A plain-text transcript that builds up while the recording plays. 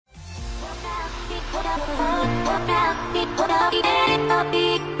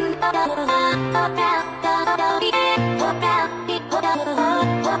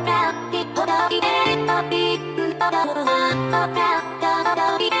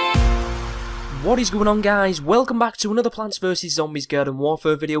What is going on, guys? Welcome back to another Plants vs Zombies Garden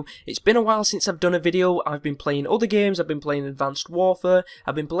Warfare video. It's been a while since I've done a video. I've been playing other games. I've been playing Advanced Warfare.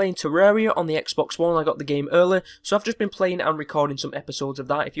 I've been playing Terraria on the Xbox One. I got the game early, so I've just been playing and recording some episodes of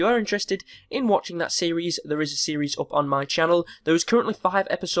that. If you are interested in watching that series, there is a series up on my channel. There is currently 5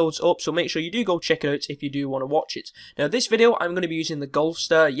 episodes up, so make sure you do go check it out if you do want to watch it. Now, this video, I'm going to be using the Golf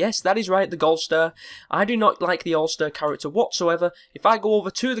Star. Yes, that is right, the Golf Star. I do not like the All-Star character whatsoever. If I go over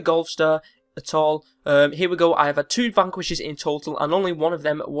to the Golf Star at all, here we go. I have had 2 vanquishes in total, and only one of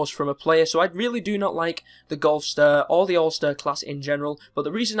them was from a player, so I really do not like the Golf Star or the All-Star class in general. But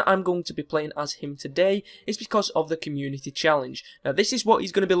the reason I'm going to be playing as him today is because of the community challenge. Now, this is what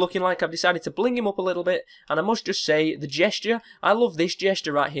he's going to be looking like. I've decided to bling him up a little bit, and I must just say, the gesture, I love this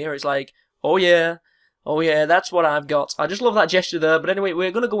gesture right here. It's like, oh yeah, that's what I've got. I just love that gesture there. But anyway,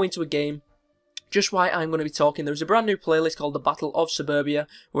 we're going to go into a game. Just why I'm going to be talking, there's a brand new playlist called the Battle of Suburbia,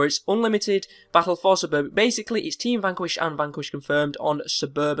 where it's unlimited battle for Suburbia. Basically, it's Team Vanquish and Vanquish confirmed on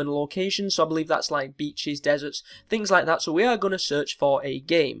suburban locations, so I believe that's like beaches, deserts, things like that. So we are going to search for a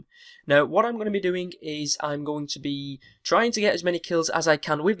game. Now, what I'm going to be doing is I'm going to be trying to get as many kills as I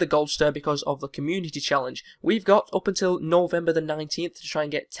can with the Gold Star because of the community challenge. We've got up until November the 19th to try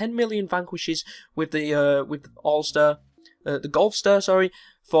and get 10 million vanquishes with the All-Star. The Golf Star, sorry,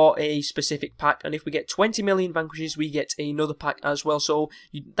 for a specific pack, and if we get 20 million vanquishes, we get another pack as well. So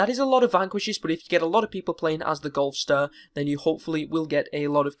that is a lot of vanquishes, but if you get a lot of people playing as the Golf Star, then you hopefully will get a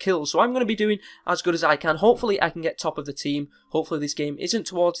lot of kills. So I'm going to be doing as good as I can. Hopefully I can get top of the team. Hopefully this game isn't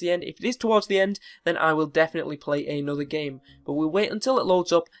towards the end. If it is towards the end, then I will definitely play another game. But we'll wait until it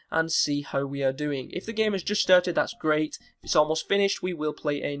loads up and see how we are doing. If the game has just started, that's great. If it's almost finished, we will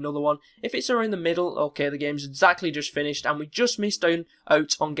play another one. If it's around the middle, okay, the game's exactly just finished, and we just missed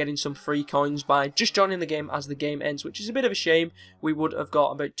out on getting some free coins by just joining the game as the game ends, which is a bit of a shame. We would have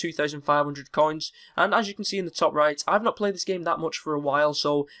got about 2,500 coins, and as you can see in the top right, I've not played this game that much for a while,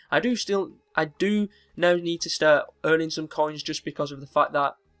 so I do now need to start earning some coins, just because of the fact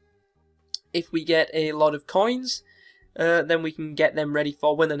that if we get a lot of coins, then we can get them ready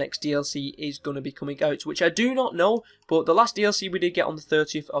for when the next DLC is going to be coming out, which I do not know, but the last DLC we did get on the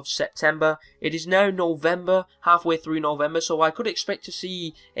 30th of September. It is now November, halfway through November, so I could expect to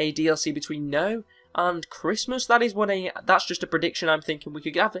see a DLC between now and Christmas. That's just a prediction. I'm thinking we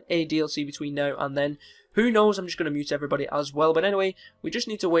could have a DLC between now and then. Who knows? I'm just going to mute everybody as well. But anyway, we just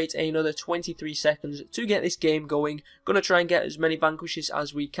need to wait another 23 seconds to get this game going. Going to try and get as many vanquishes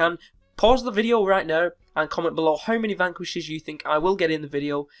as we can. Pause the video right now and comment below how many vanquishes you think I will get in the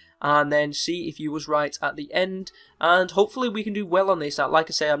video, and then see if you was right at the end, and hopefully we can do well on this. Like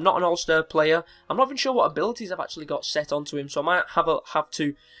I say, I'm not an all-star player. I'm not even sure what abilities I've actually got set onto him, so I might have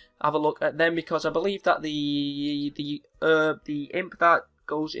to have a look at them, because I believe that the imp that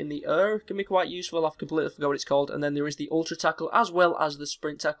goes in the air can be quite useful. I've completely forgot what it's called. And then there is the ultra tackle as well as the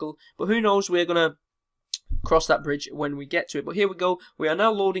sprint tackle, but who knows, we're gonna cross that bridge when we get to it. But here we go. We are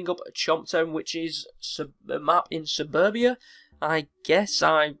now loading up Chomptown, which is a map in Suburbia. I guess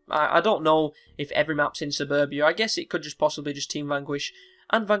I don't know if every map's in Suburbia. I guess it could just possibly just Team Vanquish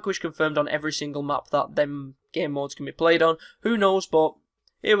and Vanquish confirmed on every single map that them game modes can be played on. Who knows? But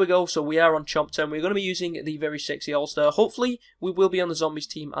here we go. So we are on Chomptown. We're going to be using the very sexy All-Star. Hopefully we will be on the Zombies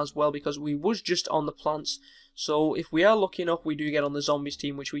team as well, because we was just on the Plants. So if we are lucky enough, we do get on the Zombies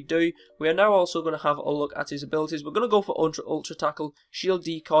team, which we do. We are now also going to have a look at his abilities. We're going to go for Ultra Tackle, Shield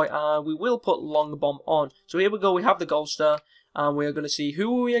Decoy, and we will put Long Bomb on. So here we go, we have the Gold Star, and we are going to see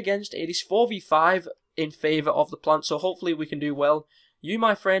who are we against. It is 4v5 in favour of the Plant, so hopefully we can do well. You,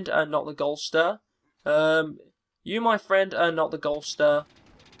 my friend, are not the Gold Star. You, my friend, are not the Gold Star.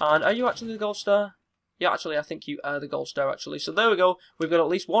 And are you actually the Gold Star? Yeah, actually, I think you are the Gold Star, actually. So there we go. We've got at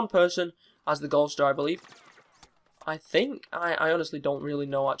least one person as the Gold Star, I believe. I think. I honestly don't really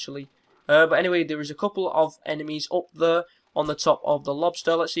know, actually. But anyway, there is a couple of enemies up there on the top of the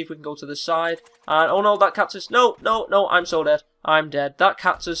lobster. Let's see if we can go to the side. And, oh no, that cactus. No, I'm so dead. I'm dead. That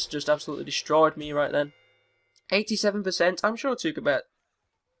cactus just absolutely destroyed me right then. 87%. I'm sure I took a bet.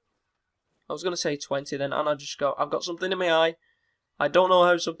 I was going to say 20 then, and I've got something in my eye. I don't know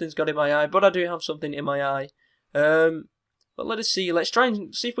how something's got in my eye, but I do have something in my eye. But let us see. Let's try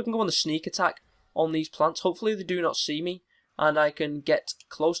and see if we can go on the sneak attack on these plants. Hopefully they do not see me, and I can get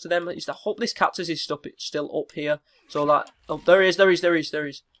close to them. I hope this cactus is still up here, so that... Oh, there he is.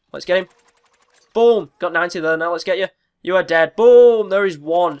 Let's get him. Boom! Got 90 there now. Let's get you. You are dead. Boom! There is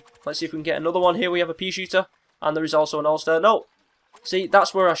one. Let's see if we can get another one. Here we have a pea shooter. And there is also an all-star. No! See,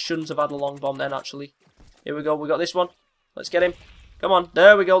 that's where I shouldn't have had a long bomb then, actually. Here we go. We got this one. Let's get him. Come on.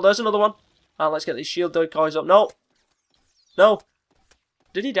 There we go. There's another one. And let's get these shield decoys up. No! No!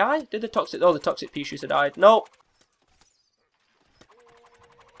 Did he die? Did the toxic... Oh, the toxic pea shooter died. No!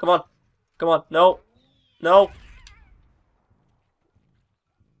 Come on. Come on. No. No.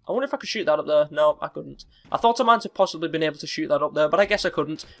 I wonder if I could shoot that up there. No, I couldn't. I thought I might have possibly been able to shoot that up there, but I guess I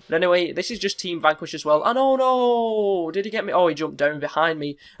couldn't. But anyway, this is just Team Vanquish as well. And oh no! Did he get me? Oh, he jumped down behind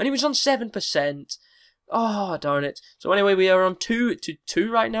me. And he was on 7%. Oh, darn it. So anyway, we are on 2-2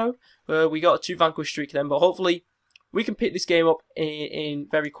 right now. We got a 2 Vanquish streak then, but hopefully we can pick this game up in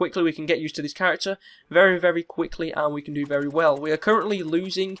very quickly. We can get used to this character very, very quickly, and we can do very well. We are currently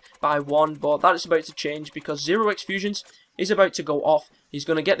losing by 1, but that is about to change because 0x FUSIONZ is about to go off. He's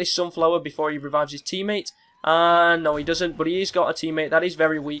going to get this sunflower before he revives his teammate. And no, he doesn't, but he's got a teammate that is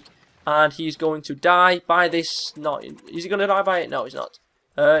very weak. And he's going to die by this. Not, is he going to die by it? No, he's not.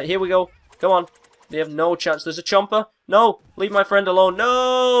 Here we go. Come on. They have no chance. There's a chomper. No, leave my friend alone.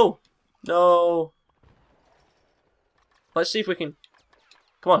 No! No. Let's see if we can...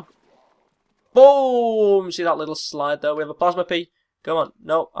 Come on. Boom! See that little slide there? We have a plasma pea. Come on.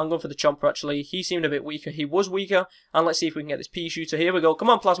 No, I'm going for the chomper actually. He seemed a bit weaker. He was weaker. And let's see if we can get this pea shooter. Here we go. Come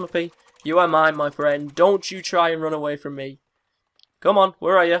on, plasma pea. You are mine, my friend. Don't you try and run away from me. Come on.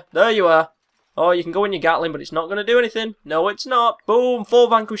 Where are you? There you are. Oh, you can go in your Gatling, but it's not going to do anything. No, it's not. Boom. 4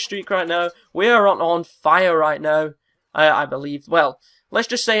 Vanquish streak right now. We are on fire right now. I believe. Well, let's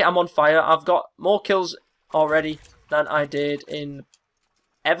just say I'm on fire. I've got more kills already than I did in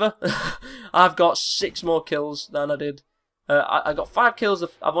ever. I've got 6 more kills than I did. I got 5 kills.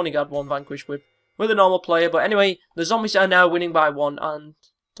 I've only got 1 Vanquish with a normal player. But anyway, the zombies are now winning by 1. And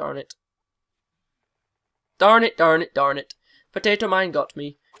darn it. Darn it, darn it, darn it. Potato Mine got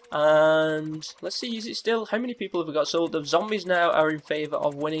me. And let's see, is it still... How many people have we got? So the zombies now are in favour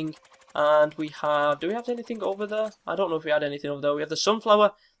of winning. And we have... Do we have anything over there? I don't know if we had anything over there. We have the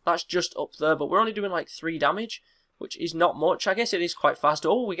sunflower. That's just up there. But we're only doing like 3 damage, which is not much. I guess it is quite fast.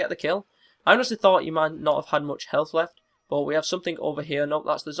 Oh, we get the kill. I honestly thought you might not have had much health left. But we have something over here. Nope,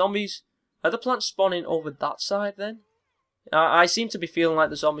 that's the zombies. Are the plants spawning over that side then? I seem to be feeling like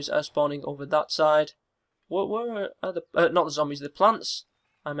the zombies are spawning over that side. Where are the... not the zombies, the plants.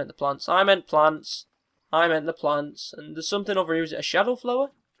 I meant the plants. I meant plants. I meant the plants. And there's something over here. Is it a shadow flower?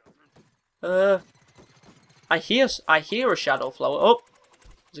 I hear a shadow flower. Oh,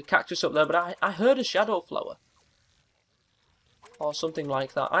 there's a cactus up there, but I heard a shadow flower. Or something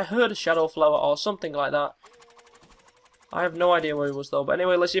like that. I heard a shadow flower or something like that. I have no idea where he was though. But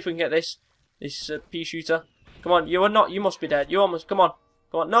anyway, let's see if we can get this pea shooter. Come on, you are not. You must be dead. You almost. Come on.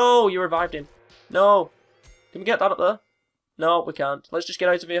 Come on. No, you revived him. No. Can we get that up there? No, we can't. Let's just get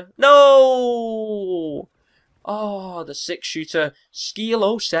out of here. No! Oh, the 6 shooter.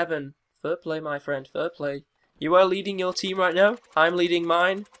 Skill 07. Fair play, my friend. Fair play. You are leading your team right now. I'm leading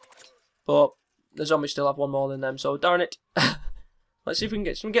mine. But the zombies still have 1 more than them, so darn it. Let's see if we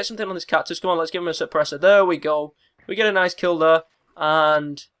can get something on this cactus. Come on, let's give him a suppressor. There we go. We get a nice kill there.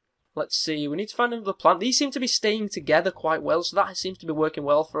 And let's see. We need to find another plant. These seem to be staying together quite well, so that seems to be working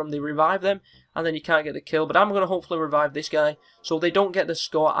well for them. They revive them, and then you can't get the kill. But I'm going to hopefully revive this guy, so they don't get the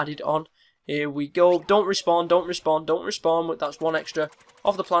score added on. Here we go. Don't respawn, don't respawn, don't respawn. That's 1 extra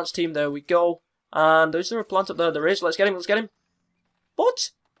of the plants team. There we go. And is there a plant up there? There is. Let's get him, let's get him.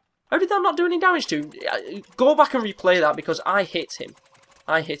 What? How did that not do any damage to him? Go back and replay that, because I hit him.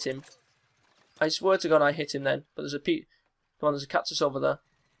 I hit him. I swear to God I hit him then. But there's a Come on, there's a cactus over there.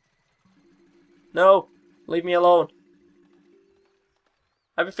 No, leave me alone.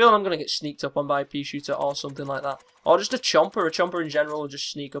 I have a feeling I'm going to get sneaked up on by a pea shooter or something like that. Or just a chomper in general will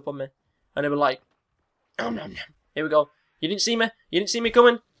just sneak up on me. And they were like, nom, nom, nom. Here we go. You didn't see me? You didn't see me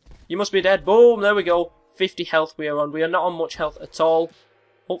coming? You must be dead. Boom, there we go. 50 health we are on. We are not on much health at all.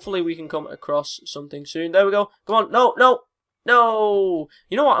 Hopefully we can come across something soon. There we go. Come on. No, no, no.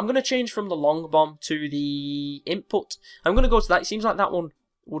 You know what? I'm going to change from the long bomb to the input. I'm going to go to that. It seems like that one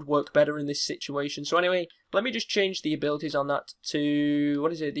would work better in this situation. So anyway, let me just change the abilities on that to,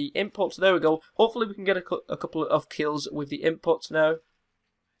 what is it, the input. There we go. Hopefully we can get a couple of kills with the inputs now.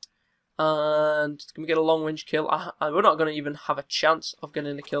 And can we get a long range kill? We're not going to even have a chance of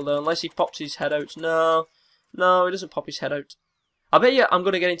getting a kill there unless he pops his head out. No, no, he doesn't pop his head out. I bet you I'm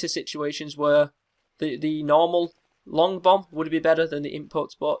going to get into situations where the normal long bomb would be better than the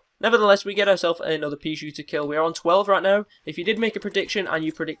inputs, but nevertheless, we get ourselves another pea shooter kill. We are on 12 right now. If you did make a prediction and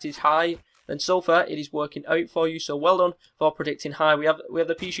you predicted high, then so far it is working out for you. So well done for predicting high. We have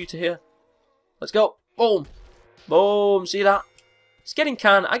the pea shooter here. Let's go. Boom. Boom, see that? It's getting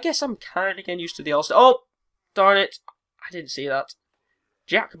I guess I'm kind of getting used to the all-star. Oh, darn it. I didn't see that.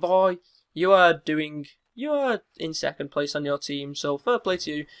 Jack boy, you are in second place on your team, so fair play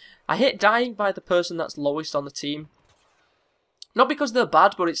to you. I hate dying by the person that's lowest on the team. Not because they're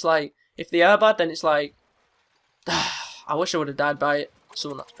bad, but it's like, if they are bad, then it's like, I wish I would have died by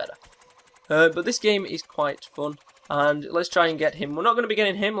someone that's better. But this game is quite fun, and let's try and get him. We're not going to be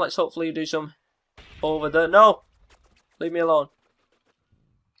getting him, let's hopefully do some over there. No! Leave me alone.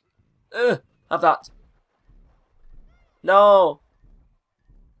 Have that. No!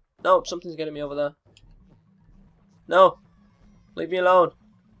 No, something's getting me over there. No! Leave me alone.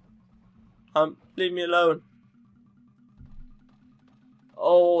 Leave me alone.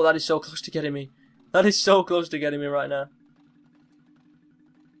 Oh, that is so close to getting me. That is so close to getting me right now.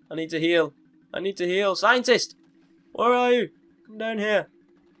 I need to heal. I need to heal. Scientist! Where are you? Come down here.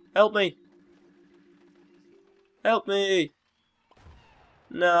 Help me. Help me.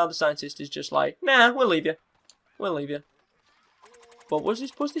 No, the scientist is just like, nah, we'll leave you. We'll leave you. But where's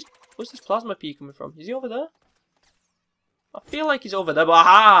this plasma pea coming from? Is he over there? I feel like he's over there, but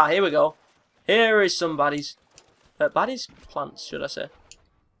aha! Here we go. Here is some baddies. Baddies? Plants, should I say.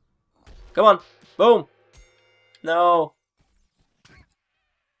 Come on. Boom. No.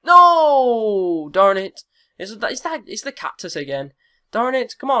 No! Darn it. It's the cactus again. Darn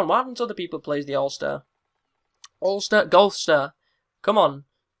it. Come on. What happens to other people plays the All-Star? All-Star? Golf-Star. Come on.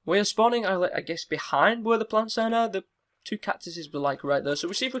 We're spawning, I guess, behind where the plants are now. The two cactuses were like right there. So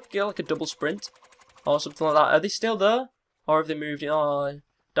we see if we can get like a double sprint. Or something like that. Are they still there? Or have they moved? Oh,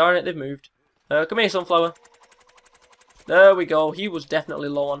 darn it. They've moved. Come here, Sunflower. There we go. He was definitely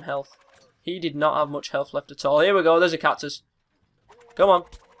low on health. He did not have much health left at all. Here we go. There's a cactus. Come on.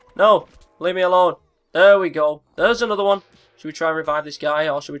 No. Leave me alone. There we go. There's another one. Should we try and revive this guy?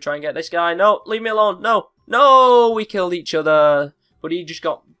 Or should we try and get this guy? No. Leave me alone. No. No. We killed each other. But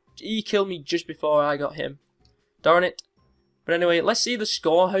he killed me just before I got him. Darn it. But anyway, let's see the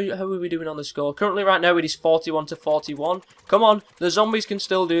score. How are we doing on the score? Currently right now it is 41 to 41. Come on. The zombies can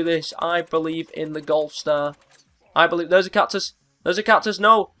still do this. I believe in the Golf Star. I believe. There's a cactus. There's a cactus.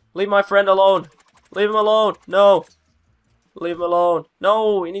 No. Leave my friend alone. Leave him alone. No. Leave him alone.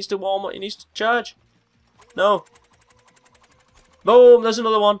 No. He needs to warm up. He needs to charge. No. Boom. There's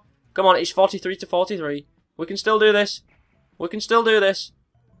another one. Come on. It's 43 to 43. We can still do this. We can still do this.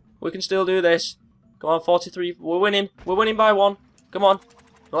 We can still do this. Come on. 43. We're winning. We're winning by one. Come on.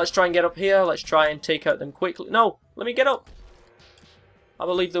 Let's try and get up here. Let's try and take out them quickly. No. Let me get up. I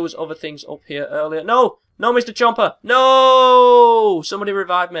believe there was other things up here earlier. No. No, Mr. Chomper! No! Somebody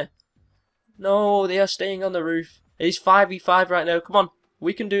revive me. No, they are staying on the roof. It is 5v5 right now. Come on.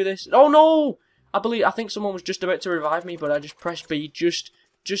 We can do this. Oh, no! I think someone was just about to revive me, but I just pressed B just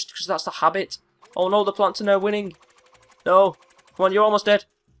because that's the habit. Oh, no, the plants are now winning. No. Come on, you're almost dead.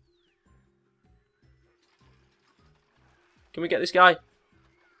 Can we get this guy?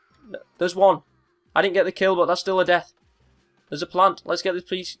 No, there's one. I didn't get the kill, but that's still a death. There's a plant. Let's get this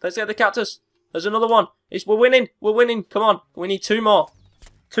piece. Let's get the cactus. There's another one. We're winning. We're winning. Come on. We need two more.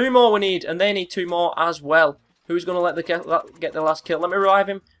 Two more we need. And they need two more as well. Who's going to get the last kill? Let me revive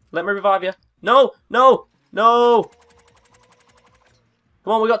him. Let me revive you. No. No. No.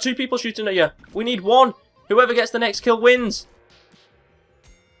 Come on. We got two people shooting at you. We need one. Whoever gets the next kill wins.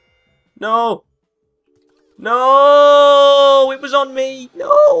 No. No. It was on me.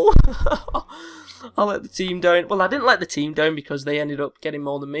 No. I let the team down. Well, I didn't let the team down because they ended up getting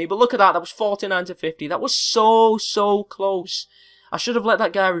more than me. But look at that. That was 49 to 50. That was so close. I should have let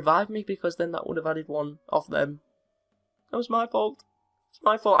that guy revive me because then that would have added one off them. That was my fault. It's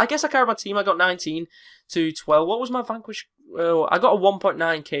my fault. I guess I carried my team. I got 19 to 12. What was my vanquish? Oh, I got a 1.9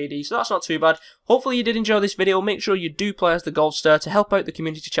 KD, so that's not too bad. Hopefully you did enjoy this video. Make sure you do play as the Golf Star to help out the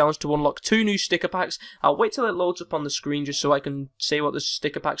community challenge to unlock 2 new sticker packs. I'll wait till it loads up on the screen just so I can say what the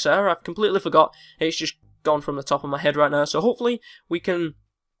sticker packs are. I've completely forgot. It's just gone from the top of my head right now. So hopefully we can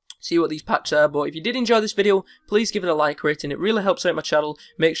see what these packs are. But if you did enjoy this video, please give it a like rating. It really helps out my channel.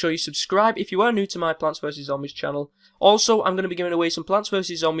 Make sure you subscribe if you are new to my Plants vs Zombies channel. Also, I'm going to be giving away some Plants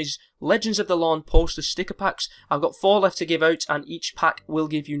vs Zombies Legends of the Lawn poster sticker packs. I've got 4 left to give out, and each pack will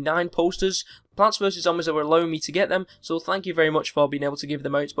give you 9 posters. Plants vs Zombies are allowing me to get them, so thank you very much for being able to give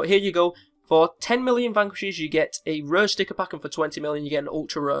them out. But here you go. For 10 million vanquishes, you get a rare sticker pack, and for 20 million, you get an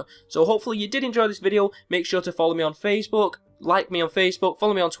ultra rare. So hopefully you did enjoy this video. Make sure to follow me on Facebook, like me on Facebook,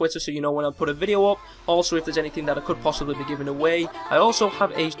 follow me on Twitter so you know when I put a video up. Also, if there's anything that I could possibly be giving away. I also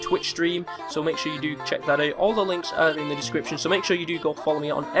have a Twitch stream, so make sure you do check that out. All the links are in the description, so make sure you do go follow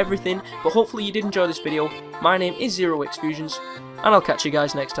me on everything. But hopefully you did enjoy this video. My name is 0xFusions, and I'll catch you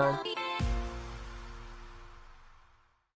guys next time.